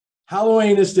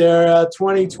Halloween Hysteria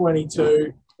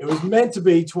 2022. It was meant to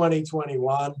be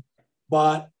 2021,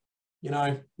 but, you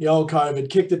know, the old COVID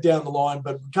kicked it down the line,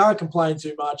 but we can't complain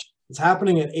too much. It's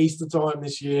happening at Easter time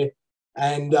this year,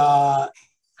 and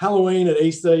Halloween at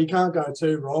Easter, you can't go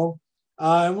too wrong.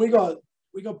 And we got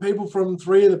people from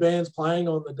 3 of the bands playing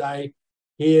on the day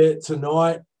here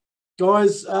tonight.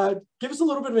 Guys, give us a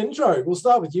little bit of an intro. We'll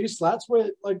start with you, Slattz.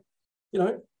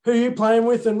 Who are you playing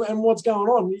with and what's going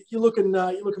on? You're looking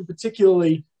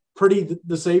particularly pretty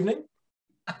this evening.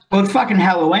 Well, it's fucking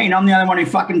Halloween. I'm the only one who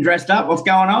fucking dressed up. What's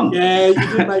going on? Yeah, you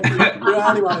did make you're the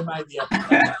only one who made the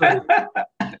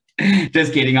episode.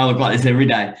 Just kidding. I look like this every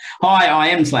day. Hi, I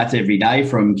am Slattz Everyday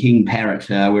from King Parrot.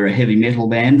 We're a heavy metal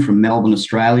band from Melbourne,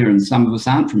 Australia, and some of us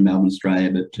aren't from Melbourne, Australia.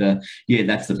 But, yeah,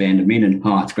 that's the band I'm in. And,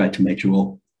 it's great to meet you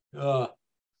all. Oh,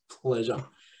 pleasure.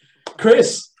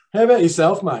 Chris, how about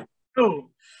yourself, mate? Cool.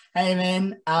 Hey,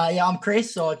 man. I'm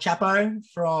Chris, or Chappo,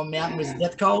 from Mountain Wizard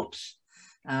Death Cult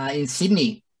in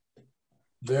Sydney.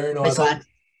 Very nice. Hey,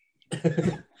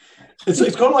 it's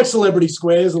kind of like Celebrity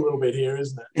Squares a little bit here,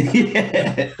 isn't it?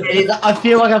 Yeah. It is. I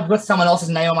feel like I've got someone else's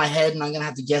name on my head and I'm going to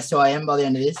have to guess who I am by the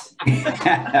end of this.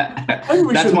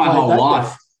 That's my whole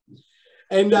life.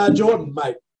 And Jordan,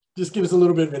 mate, just give us a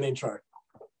little bit of an intro.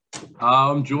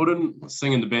 I'm Jordan,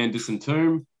 singing the band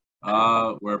Disentomb.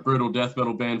 We're a brutal death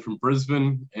metal band from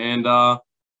Brisbane, and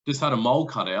just had a mole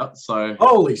cut out, so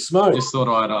holy smoke! Just thought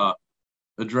I'd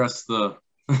address the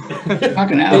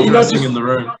fucking dressing in the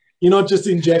room. You're not just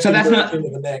injecting so that's not into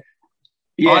the neck.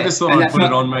 Yeah, I just thought I'd put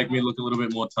it on, make me look a little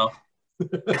bit more tough.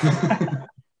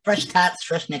 Fresh tats,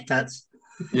 fresh neck tats.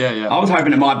 Yeah. I was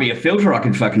hoping it might be a filter I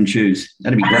could fucking choose.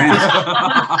 That'd be grand.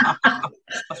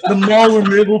 The mole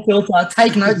removal filter.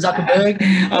 Take note, Zuckerberg.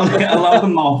 I love the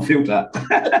mole filter.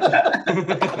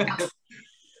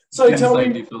 So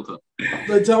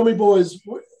tell me, boys,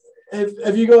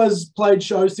 have you guys played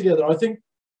shows together? I think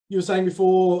you were saying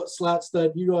before, Slattz,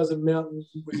 that you guys and Mountain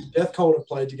with Death Cult have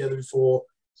played together before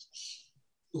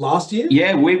last year.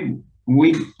 Yeah, we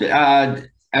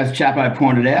as Chappo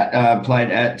pointed out, played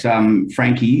at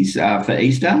Frankie's for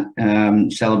Easter,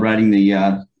 celebrating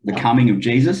the coming of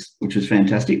Jesus, which was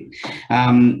fantastic.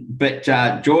 But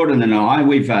Jordan and I,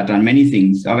 we've done many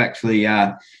things. I've actually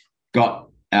got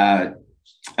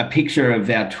a picture of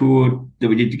our tour that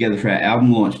we did together for our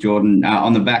album launch, Jordan,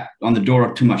 on the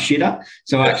door to my shitter.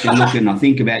 So I actually look and I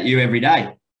think about you every day.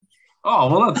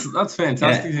 Oh, well, that's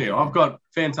fantastic here. I've got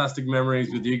fantastic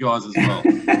memories with you guys as well.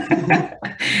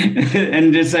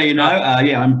 And just so you know,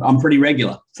 I'm pretty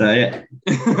regular. So, yeah.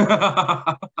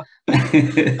 I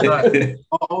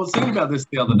was thinking about this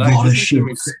the other day. A lot of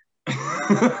shits.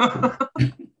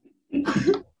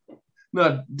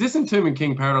 No, Disentomb and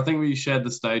King Parrot, I think we shared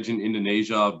the stage in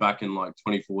Indonesia back in,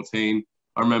 2014.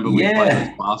 I remember we played those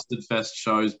Bastard Fest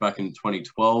shows back in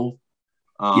 2012.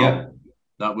 Yep.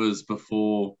 That was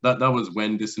before that was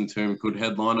when Disentomb could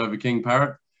headline over King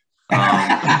Parrot. No,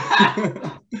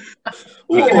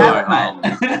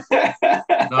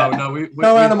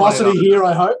 no animosity here,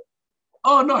 I hope.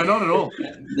 Oh no, not at all.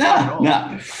 No.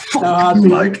 No. So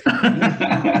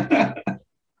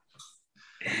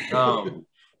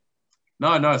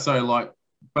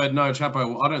but no,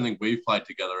 Chappo, I don't think we've played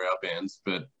together our bands,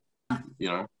 but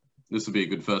this would be a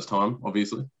good first time,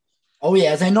 obviously. Oh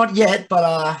yeah, so not yet,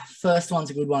 but first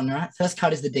one's a good one, right? First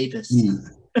cut is the deepest. Yeah,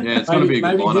 it's going to be a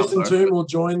good lineup. Maybe Disentomb will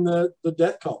join the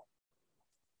Death Cult.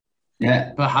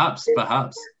 Yeah, perhaps.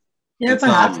 Yeah,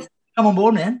 perhaps. Come on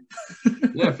board, man.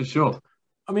 Yeah, for sure.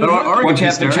 I mean, watch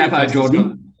out for Chappo,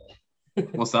 Jordan.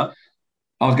 What's that?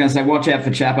 I was going to say, watch out for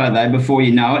Chappo, though. Before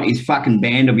you know it, his fucking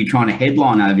band will be trying to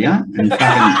headline over you. And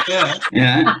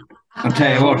fucking, I'll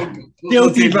tell you what.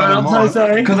 Guilty, bro. I'm so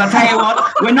sorry. Because I tell you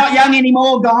what, we're not young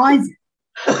anymore, guys.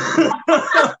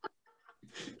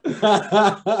 You've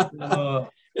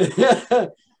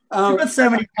got so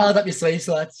many cards up your sleeve,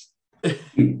 Slattz. If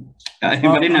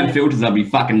I didn't have filters, I'd be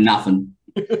fucking nothing.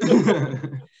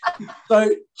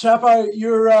 So, Chappo,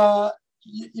 your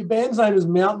band's name is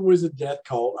Mountain Wizard Death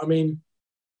Cult. I mean,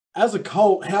 as a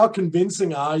cult, how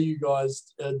convincing are you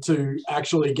guys to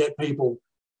actually get people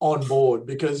on board?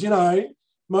 Because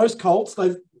most cults,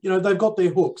 they've got their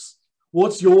hooks.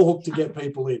 What's your hook to get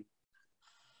people in?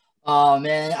 Oh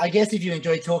man, I guess if you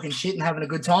enjoy talking shit and having a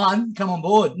good time, come on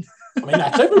board. I mean,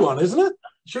 that's everyone, isn't it?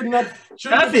 Shouldn't that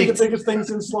be the biggest thing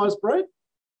since sliced bread?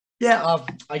 Yeah,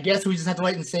 I guess we just have to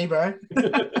wait and see, bro.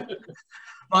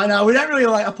 But no, we don't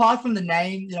really apart from the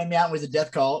name, Mountain Wizard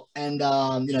Death Cult and,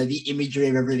 the imagery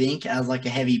of everything as a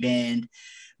heavy band.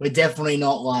 We're definitely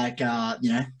not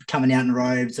coming out in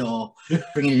robes or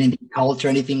bringing it into culture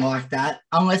or anything like that.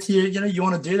 Unless you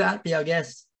want to do that, be our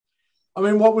guest. I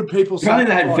mean, what would people say? Probably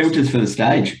they had filters for the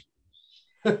stage.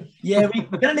 Yeah,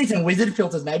 we're gonna need some wizard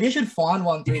filters. Maybe I should find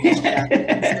one through this chat.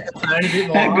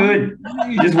 How good.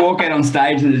 You just walk out on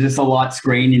stage and there's just a light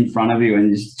screen in front of you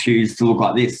and just choose to look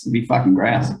like this. It'd be fucking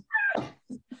grouse.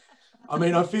 I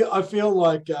mean, I feel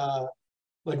like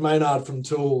Maynard from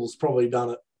Tool's probably done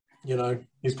it. You know,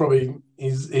 he's done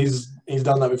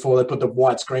that before. They put the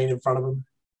white screen in front of him.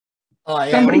 Oh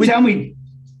yeah. Somebody tell me,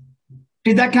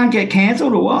 did that cunt get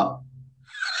cancelled or what?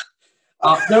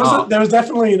 There was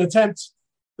definitely an attempt.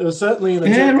 There was certainly an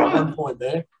attempt at one point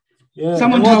there. Yeah.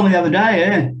 Someone told me the other day,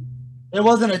 yeah. There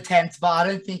was an attempt, but I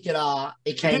don't think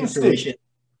it came to fruition.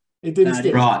 It didn't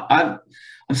stick. Right.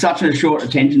 I'm such a short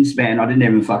attention span, I didn't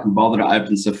even fucking bother to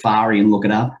open Safari and look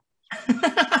it up.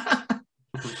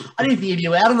 I didn't think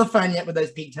you were out on the phone yet with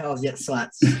those pigtails yet,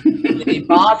 Slattz. You'd be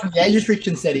barred from the age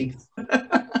restriction settings.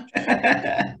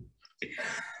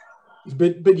 He's a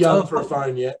bit young for a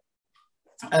phone yet.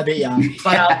 A bit young.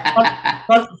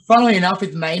 But funnily enough,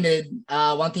 with Maynard,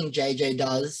 one thing JJ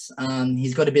does,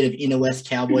 he's got a bit of inner west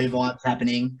cowboy vibes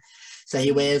happening. So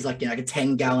he wears like a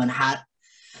 10-gallon hat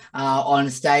on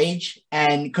stage,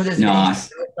 and because there's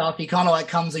nice stuff, he kind of like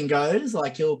comes and goes.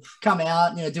 Like he'll come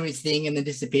out, do his thing, and then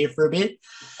disappear for a bit.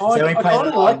 I kind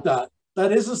of like that.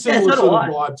 That is a similar sort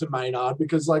of vibe to Maynard,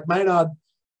 because like Maynard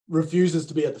refuses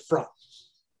to be at the front.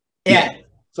 Yeah.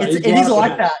 So it is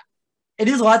like that. It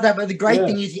is like that, but the great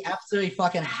thing is he absolutely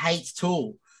fucking hates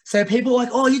Tool. So people are like,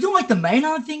 "Oh, you don't like the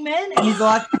Maynard thing, man?" And he's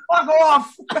like, "Fuck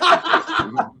off!"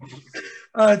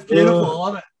 Oh, it's beautiful. I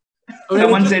love it.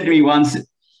 Someone said to me once,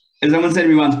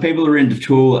 people who are into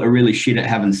Tool are really shit at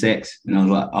having sex, and I was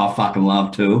like, "I fucking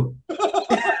love Tool."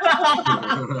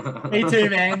 Me too,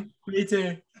 man. Me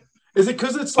too. Is it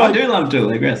because it's like I do love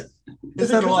Tool, I guess. Is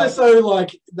it because they're so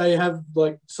like they have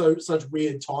like such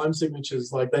weird time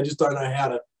signatures? Like they just don't know how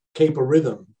to keep a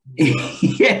rhythm.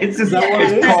 Yeah, it's just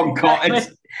prog cock.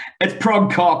 It's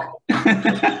prog cock.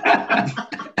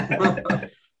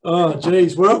 Oh,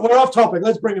 geez, we're off topic.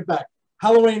 Let's bring it back.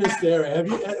 Halloween Hysteria.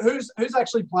 Who's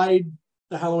actually played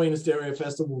the Halloween Hysteria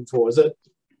Festival before?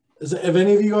 Have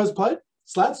any of you guys played?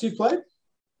 Slattz, you've played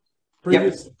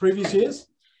previous years.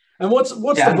 And what's the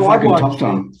vibe like?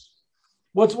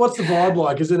 What's the vibe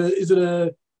like? Is it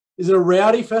a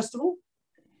rowdy festival?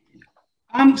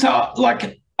 So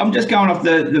like I'm just going off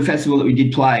the festival that we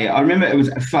did play. I remember it was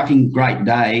a fucking great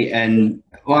day, and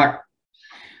like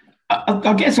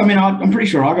I guess I'm pretty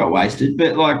sure I got wasted,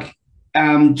 but like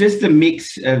just the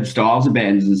mix of styles of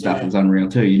bands and stuff was unreal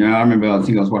too. I remember I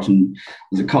think I was watching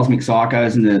Cosmic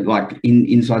Psychos and the like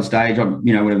inside stage,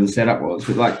 whatever the setup was,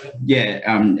 but like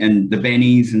and the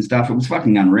Bennies and stuff. It was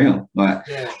fucking unreal. Like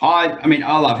I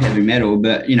love heavy metal,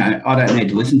 but I don't need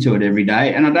to listen to it every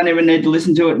day, and I don't even need to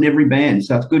listen to it in every band.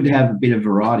 So it's good to have a bit of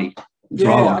variety.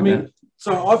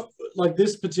 So I've like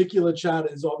this particular chat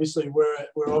is obviously we're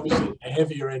obviously a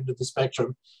heavier end of the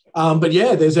spectrum. But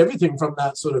yeah, there's everything from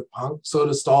that sort of punk sort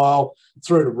of style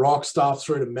through to rock stuff,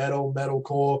 through to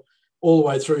metalcore, all the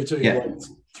way through to like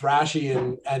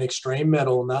thrashy and extreme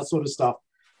metal and that sort of stuff.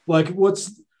 Like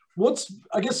what's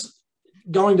I guess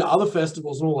going to other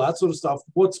festivals and all that sort of stuff,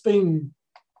 what's been,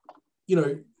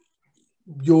 your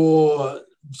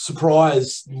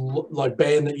surprise like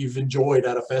band that you've enjoyed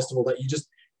at a festival that you just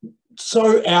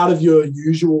so out of your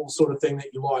usual sort of thing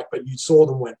that you like, but you saw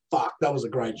them and went, fuck, that was a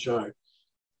great show.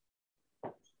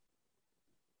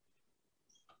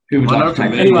 Anyway,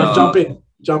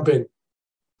 jump in.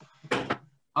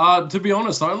 To be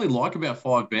honest, I only like about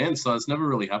 5 bands, so it's never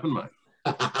really happened, mate.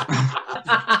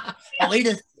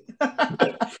 Elitist.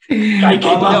 I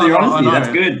love your honesty.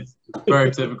 That's good.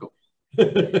 Very typical.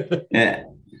 Yeah.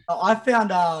 I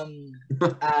found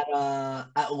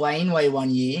at Laneway one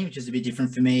year, which is a bit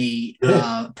different for me,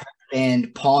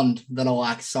 band Pond that I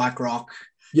like, psych rock,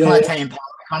 Italian pop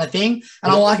kind of thing.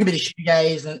 And I like a bit of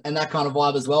shoegaze and that kind of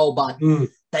vibe as well, but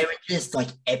they were just like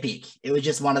epic. It was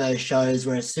just one of those shows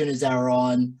where as soon as they were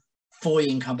on, fully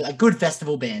encompassed, a good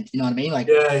festival band, you know what I mean? Like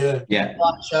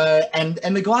show, and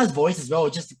the guy's voice as well,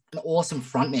 just an awesome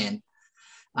front man.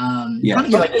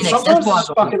 Sometimes it's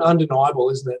fucking undeniable,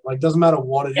 isn't it? Like, doesn't matter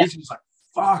what it is. It's like,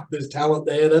 fuck, there's talent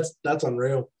there. That's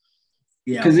unreal.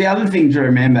 Yeah. Because the other thing to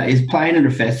remember is playing at a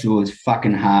festival is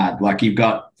fucking hard. Like, you've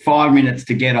got 5 minutes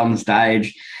to get on the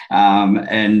stage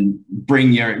and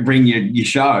bring your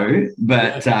show,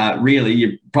 but really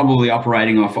you're probably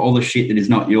operating off all the shit that is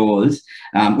not yours,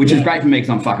 which is great for me because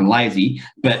I'm fucking lazy.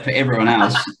 But for everyone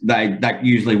else, they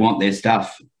usually want their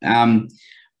stuff.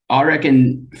 I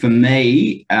reckon for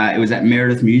me, it was at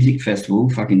Meredith Music Festival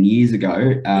fucking years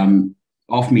ago.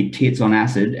 Off Me Tits on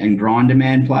Acid and Grinder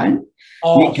Man played.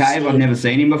 Nick Cave, I've never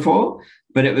seen him before.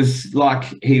 but it was like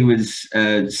he was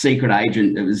a secret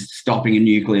agent that was stopping a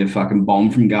nuclear fucking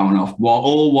bomb from going off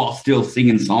while still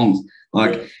singing songs.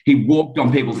 Like, he walked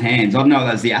on people's hands. I don't know if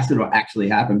that's the acid or actually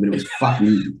happened, but it was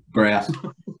fucking grouse.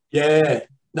 Yeah.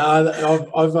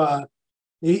 No,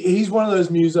 he's one of those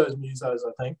musos,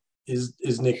 I think,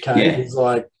 is Nick Cave. Yeah. He's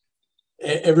like,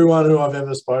 everyone who I've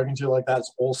ever spoken to like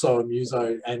that's also a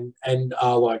muso and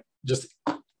are like just,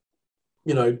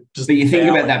 you know, just. But you think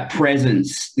about that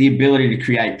presence, the ability to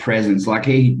create presence. Like,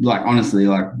 he, like, honestly,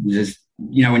 like, just,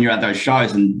 you know, when you're at those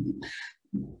shows and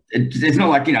it's not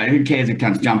like, you know, who cares if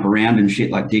cunts jump around and shit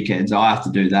like dickheads? I have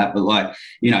to do that. But, like,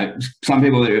 you know, some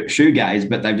people are shoegaze,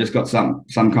 but they've just got some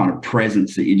kind of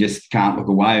presence that you just can't look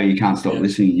away or you can't stop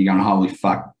listening. You're going, holy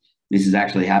fuck, this is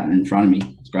actually happening in front of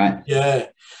me. It's great. Yeah.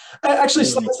 Actually,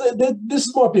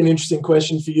 this might be an interesting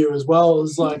question for you as well.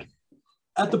 Is like,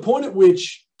 at the point at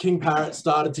which King Parrot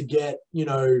started to get, you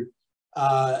know,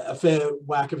 a fair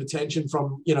whack of attention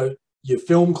from, you know, your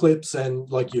film clips and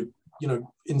like your, you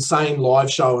know, insane live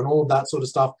show and all of that sort of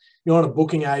stuff. You're on a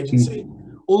booking agency.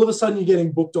 All of a sudden you're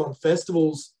getting booked on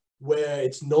festivals where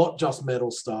it's not just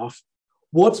metal stuff.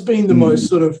 What's been the most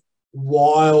sort of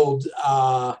wild,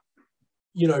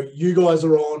 you know, you guys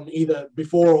are on either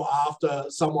before or after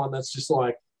someone that's just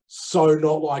like so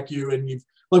not like you, and you've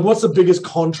like, what's the biggest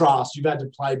contrast you've had to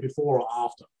play before or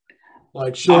after?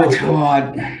 Like, sure. Oh,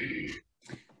 God.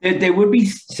 There would be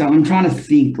some. I'm trying to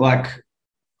think. Like,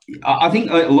 I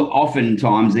think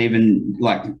oftentimes even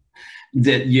like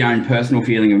your own personal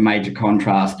feeling of major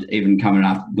contrast, even coming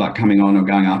on or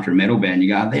going after a metal band, you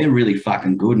go, they're really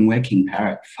fucking good, and we're King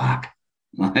Parrot. Fuck.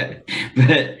 But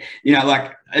you know,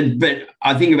 like, but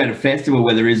I think about a festival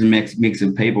where there is a mix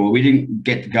of people. We didn't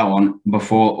get to go on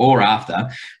before or after,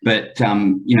 but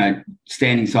you know,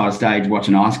 standing side of stage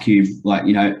watching Ice Cube, like,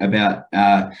 you know, about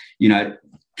you know,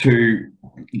 2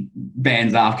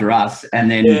 bands after us, and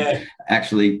then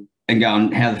actually and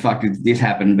going, how the fuck did this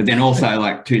happen? But then also,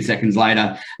 like, 2 seconds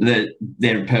later,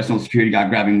 their personal security guard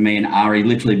grabbing me and Ari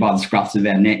literally by the scruffs of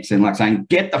our necks and like saying,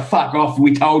 "Get the fuck off!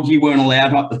 We told you weren't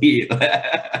allowed up here."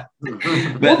 But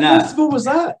what festival was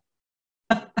that?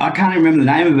 I can't remember the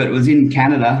name of it. It was in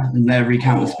Canada, and every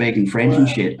cunt was speaking French and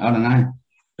shit. I don't know.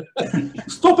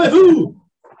 Stop it, who?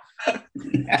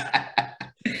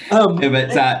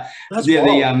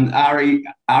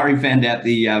 Ari found out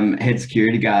the head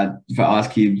security guard for Ice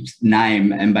Cube's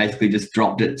name and basically just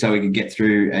dropped it so we could get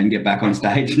through and get back on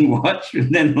stage and watch.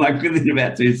 And then, like, within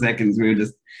about 2 seconds, we were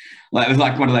just like, it was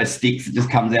like one of those sticks that just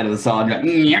comes out of the side. Like,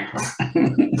 you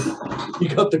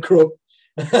got the crook.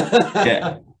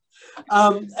 Yeah.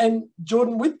 And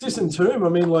Jordan, with Disentomb, I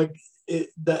mean, like,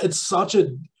 it's such a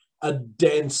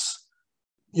dense,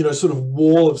 you know, sort of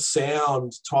wall of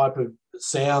sound type of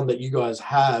sound that you guys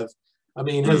have. I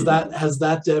mean, has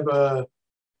that ever,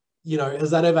 you know,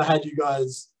 has that ever had you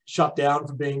guys shut down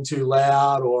for being too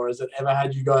loud, or has it ever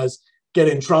had you guys get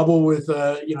in trouble with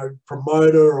a, you know,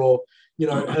 promoter, or, you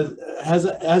know,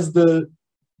 has the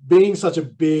being such a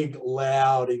big,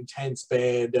 loud, intense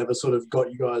band ever sort of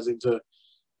got you guys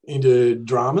into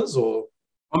dramas? Or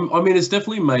I mean, it's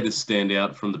definitely made us stand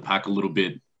out from the pack a little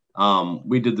bit.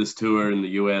 We did this tour in the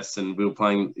US, and we were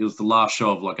playing, it was the last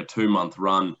show of like a 2-month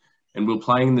run, and we were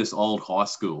playing in this old high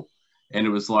school, and it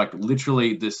was like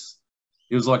literally this,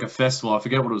 it was like a festival, I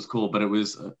forget what it was called, but it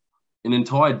was an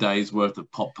entire day's worth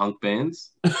of pop punk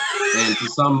bands. and for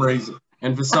some reason,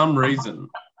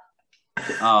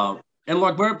 and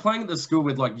like, we're playing at the school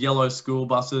with like yellow school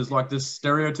buses, like this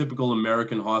stereotypical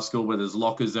American high school where there's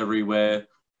lockers everywhere.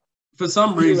 For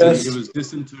some reason, it was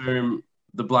Disentomb,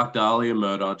 the Black Dahlia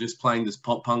murder, just playing this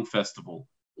pop punk festival.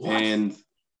 What? And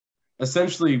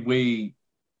essentially we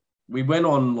went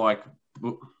on, like,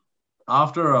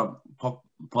 after a pop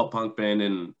punk band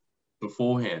in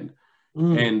beforehand,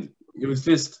 and it was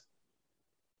just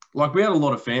like, we had a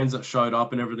lot of fans that showed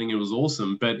up and everything. It was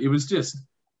awesome, but it was just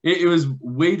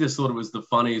we just thought it was the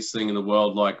funniest thing in the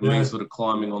world, like me sort of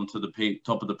climbing onto the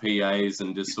top of the PAs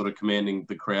and just sort of commanding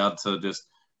the crowd to just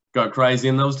go crazy.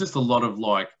 And there was just a lot of,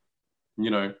 like,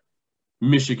 you know,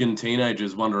 Michigan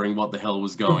teenagers wondering what the hell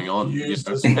was going on. You know?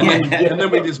 And then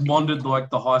we just wandered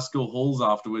like the high school halls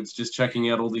afterwards, just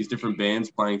checking out all these different bands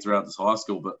playing throughout this high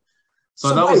school. But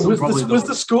so that was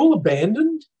the school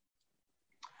abandoned?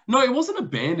 No, it wasn't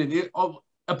abandoned.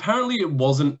 Apparently it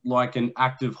wasn't like an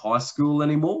active high school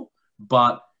anymore,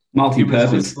 but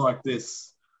multi-purpose. It was just like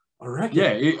this. I reckon.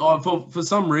 Yeah, for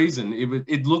some reason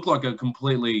it looked like a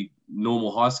completely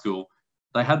normal high school.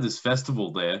 They had this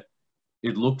festival there.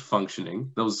 It looked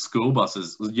functioning. There was school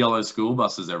buses, yellow school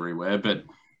buses everywhere, but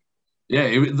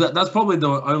Yeah, that's probably the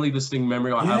only distinct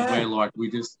memory I have where like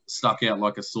we just stuck out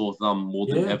like a sore thumb more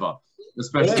than ever,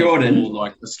 especially Jordan, for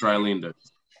like Australian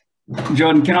dudes.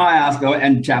 Jordan, can I ask,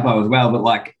 and Chappo as well, but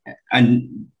like,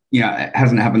 and you know, it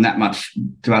hasn't happened that much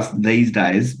to us these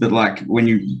days, but like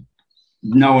when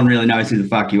no one really knows who the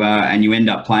fuck you are and you end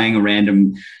up playing a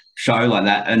random show like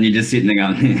that and you're just sitting there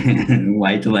going,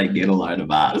 wait till they get a load of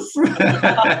us.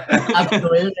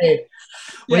 Absolutely.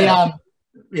 Yeah.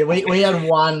 We had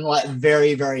one like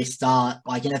very, very start,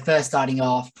 like, you know, first starting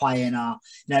off playing, you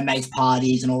know, mates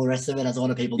parties and all the rest of it, as a lot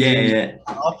of people do. Yeah.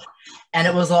 And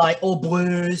it was like all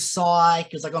blues, psych.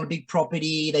 It was like on a big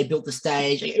property. They built the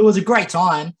stage. It was a great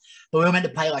time, but we were meant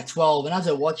to pay like 12. And as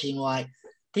we're watching, like,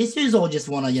 these dudes all just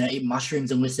want to, you know, eat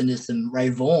mushrooms and listen to some Ray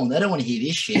Vaughan. They don't want to hear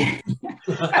this shit.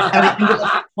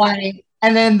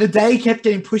 And then the day kept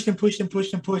getting pushed and pushed and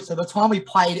pushed and pushed. So by the time we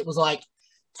played, it was like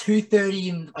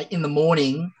 2:30 in the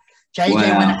morning. JJ went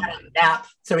and had a nap,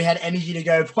 so we had energy to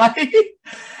go play.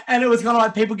 And it was kind of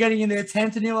like people getting in their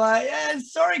tent, and you're like, yeah,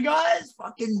 sorry guys,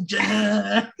 fucking just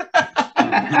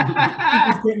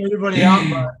getting everybody out,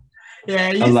 but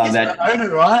yeah, I love that. Own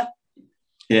it, right?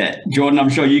 Yeah, Jordan, I'm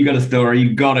sure you got a story.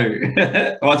 You got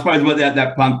to. I suppose without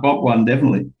that punk pop one,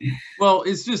 definitely. Well,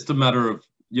 it's just a matter of,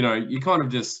 you know, you kind of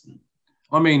just,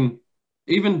 I mean,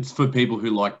 even for people who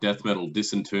like death metal,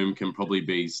 Disentomb can probably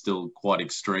be still quite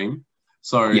extreme.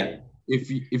 So if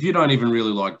you don't even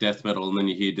really like death metal and then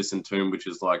you hear Disentomb, which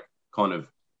is like kind of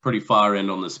pretty far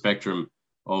end on the spectrum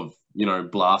of, you know,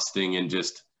 blasting and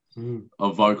just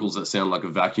of vocals that sound like a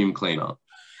vacuum cleaner,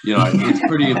 you know, it's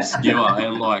pretty obscure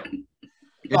and like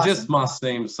it just must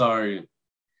seem so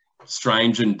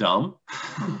strange and dumb.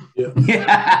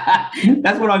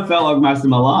 That's what I felt like most of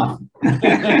my life.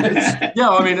 Yeah,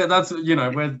 I mean, that's, you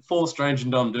know, we're four strange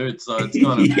and dumb dudes, so it's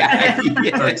kind of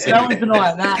no one can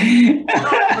deny that.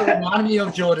 It reminded me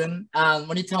of, Jordan,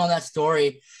 when you're telling that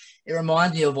story, it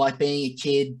reminds me of like being a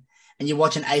kid and you're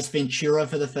watching Ace Ventura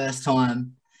for the first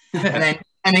time, and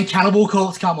then Cannibal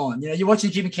Corpse come on. You know, you're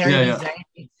watching Jim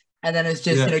Carrey and then it's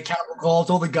just you know, Cannibal Corpse,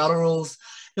 all the gutturals.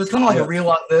 It was kind of like a real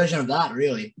life version of that,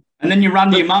 really. And then you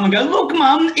run to your mum and go, look,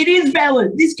 mum, it is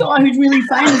valid. This guy who's really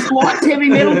famous likes heavy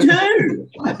metal too.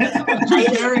 Jim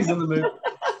Carrey's in the movie.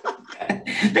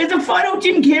 There's a photo of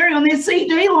Jim Carrey on their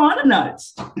CD liner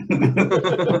notes.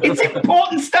 It's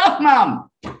important stuff, mum.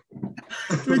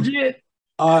 Legit.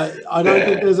 I don't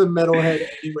think there's a metalhead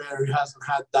anywhere who hasn't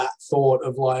had that thought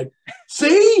of like,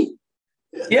 see?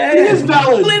 Yeah, it is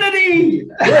valid. Validity.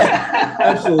 Yeah,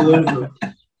 absolutely.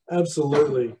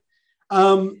 Absolutely.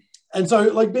 And so,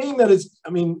 like, being that it's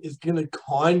going to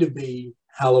kind of be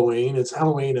Halloween. It's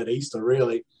Halloween at Easter,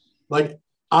 really. Like,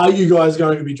 are you guys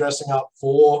going to be dressing up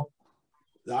for?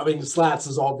 I mean, Slattz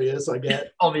is obvious, I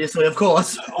get. Obviously, of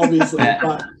course. Obviously.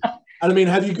 But, and I mean,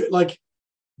 have you, like,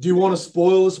 do you want to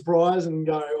spoil the surprise and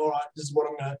go, all right, this is what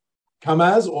I'm going to come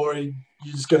as? Or are you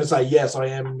just going to say, yes, I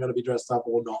am going to be dressed up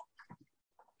or not?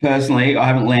 Personally, I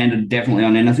haven't landed definitely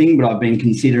on anything, but I've been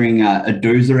considering a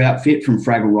Doozer outfit from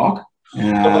Fraggle Rock.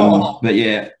 But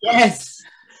yeah, yes,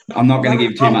 I'm not going to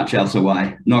give too much else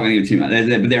away. Not going to give too much,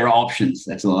 but there are options.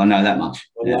 That's all. I know that much.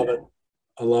 I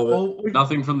love it.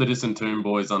 Nothing from the Disentomb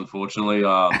boys, unfortunately.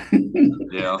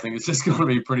 Yeah, I think it's just going to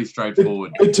be pretty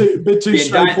straightforward. Bit too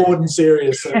straightforward and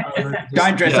serious.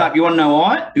 Don't dress up. You want to know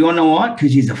why? You want to know why?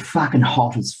 Because he's a fucking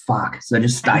hot as fuck. So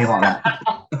just stay like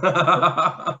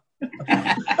that.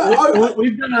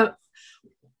 We've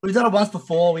done it once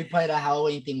before. We played a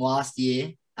Halloween thing last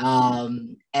year,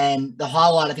 and the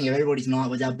highlight, I think, of everybody's night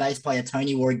was our bass player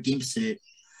Tony wore a gimp suit.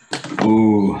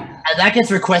 Ooh! And that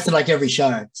gets requested like every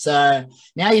show. So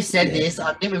now you've said this,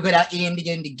 I think we've got our Ian to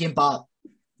get him to gimp up.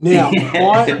 Now,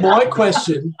 my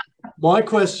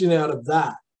question out of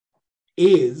that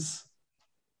is,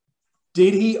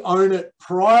 did he own it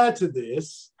prior to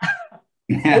this,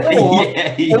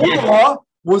 or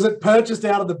was it purchased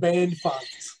out of the band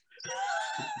funds?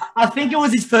 I think it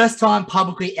was his first time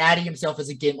publicly outing himself as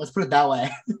a gimp. Let's put it that way.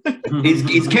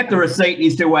 He's kept the receipt and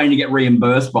he's still waiting to get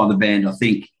reimbursed by the band, I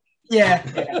think. Yeah.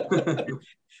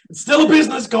 It's still a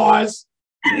business, guys.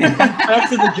 Back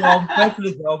to the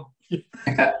job.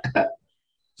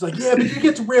 It's like, yeah, but you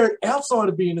get to wear it outside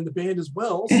of being in the band as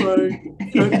well. So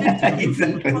exactly.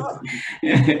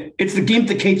 It's the gimp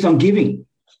that keeps on giving.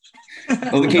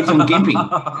 Or that keeps on gimping.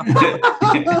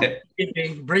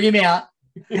 Bring him out.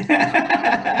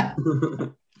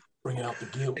 Bring out the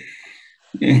gimp.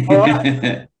 All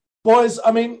right. Boys,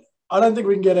 I mean, I don't think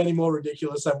we can get any more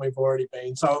ridiculous than we've already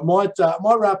been. So I might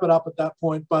wrap it up at that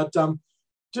point. But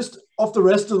just off the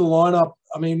rest of the lineup,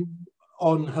 I mean,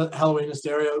 on Halloween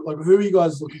Hysteria, like, who are you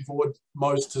guys looking forward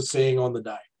most to seeing on the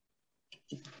day?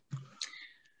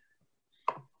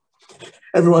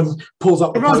 Everyone pulls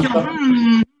up the Everyone's poster.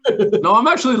 going, No, I'm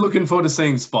actually looking forward to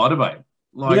seeing Spiderbait.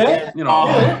 Like, Yeah? you know,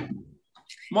 Yeah.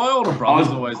 my older brothers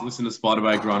always listen to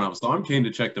Spiderbait growing up, so I'm keen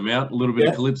to check them out. A little bit Yeah.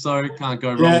 of Calypso, can't go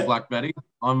wrong Yeah. with Black Betty.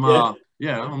 I'm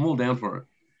all down for it.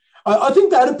 I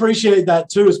think they'd appreciate that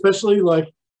too, especially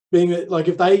like being like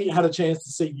if they had a chance to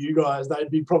see you guys,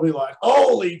 they'd be probably like,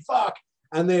 holy fuck.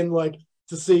 And then like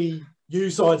to see you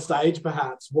side stage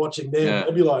perhaps watching them,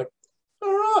 they'd be like, all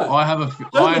right. I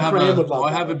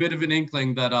have a bit of an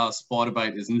inkling that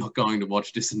Spiderbait is not going to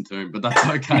watch Disentomb, but that's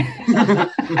okay.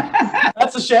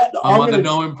 That's a shout. I'm under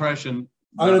no impression.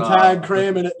 I'm going to tag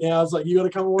Cram in it now. It's like, you got to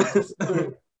come and watch this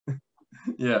too.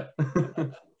 Yeah.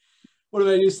 What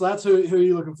about you, Slattz? Who are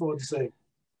you looking forward to seeing?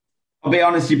 I'll be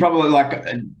honest, you probably like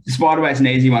Spiderbait's an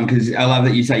easy one because I love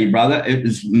that you say your brother. It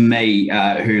was me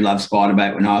who loved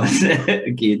Spiderbait when I was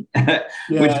a kid.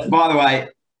 Which, by the way,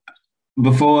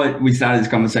 before we started this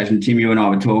conversation, Tim, you and I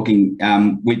were talking.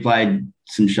 We played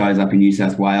some shows up in New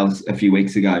South Wales a few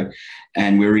weeks ago,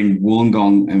 and we were in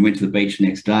Wollongong and went to the beach the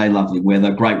next day. Lovely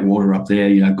weather, great water up there.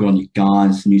 You know, good on you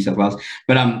guys, New South Wales.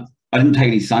 But I didn't take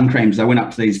any sun creams. I went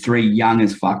up to these three young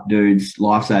as fuck dudes,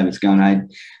 lifesavers, going, "Hey,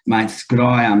 mates, could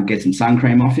I get some sun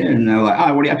cream off you?" And they were like,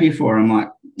 "Oh, what are you up here for?" I'm like,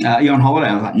 "You on holiday?"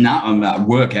 I was like, "No, I'm at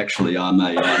work, actually. I'm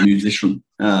a musician."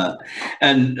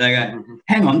 And they go,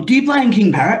 "Hang on, do you play in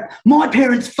King Parrot? My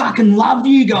parents fucking love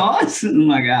you guys." And I'm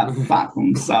like, "Oh, fuck,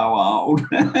 I'm so old."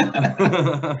 But,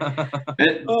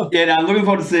 yeah, no, I'm looking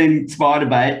forward to seeing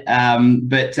Spiderbait.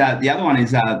 But the other one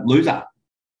is Loser.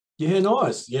 Yeah,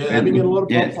 nice. Yeah, they've been getting a lot of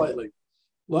props lately.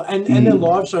 Well, and their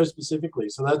live show specifically.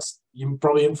 So you're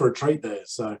probably in for a treat there.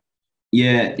 So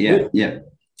Yeah.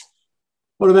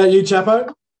 What about you,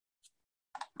 Chappo?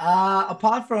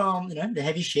 Apart from the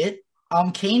heavy shit,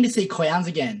 I'm keen to see clowns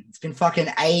again. It's been fucking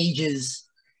ages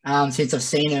since I've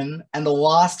seen them, and the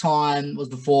last time was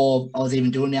before I was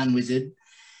even doing Down Wizard,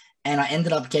 and I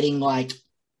ended up getting like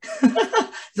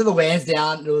so the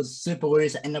Lansdowne. It was super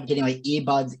loose. I ended up getting like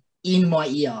earbuds in my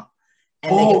ear.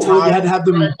 And you had to have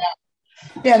them.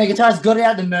 Yeah, and the guitarist got it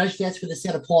out the merch desk with a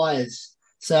set of pliers.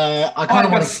 So I kind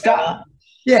of want to start.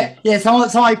 Yeah.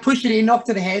 So I pushed it in, knocked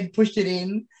to the head, pushed it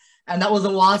in, and that was my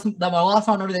last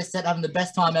time over their set, having the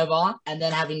best time ever, and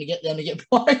then having to get them to get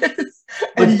pliers.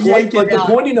 Like the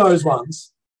pointy nose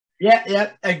ones.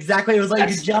 Yeah, exactly. It was like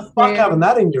you just fuck having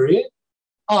that in your ear.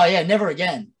 Oh yeah, never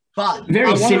again. But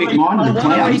very civic-minded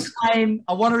clowns.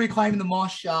 I want to reclaim the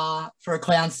mosh for a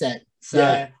clown set.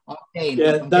 So I'm keen.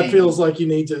 Yeah, that feels like you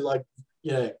need to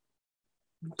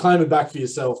claim it back for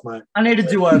yourself, mate. I need to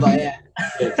do over. Yeah.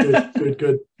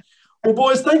 Good. Well,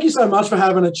 boys, thank you so much for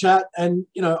having a chat, and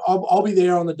I'll be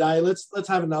there on the day. Let's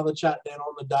have another chat then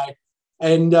on the day,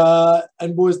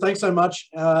 and boys, thanks so much.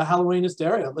 Halloween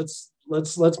Hysteria. Let's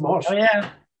mosh. Oh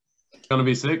yeah, it's gonna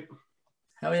be sick.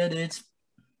 Hell yeah, dudes.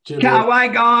 Cheers, can't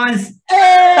wait, guys.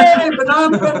 Hey,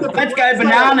 banana. Let's go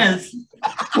bananas.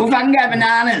 We'll fucking go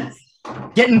bananas.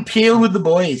 Getting peeled with the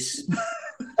boys.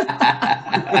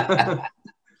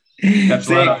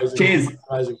 Cheers. Cheers.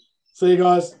 Amazing. See you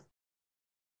guys.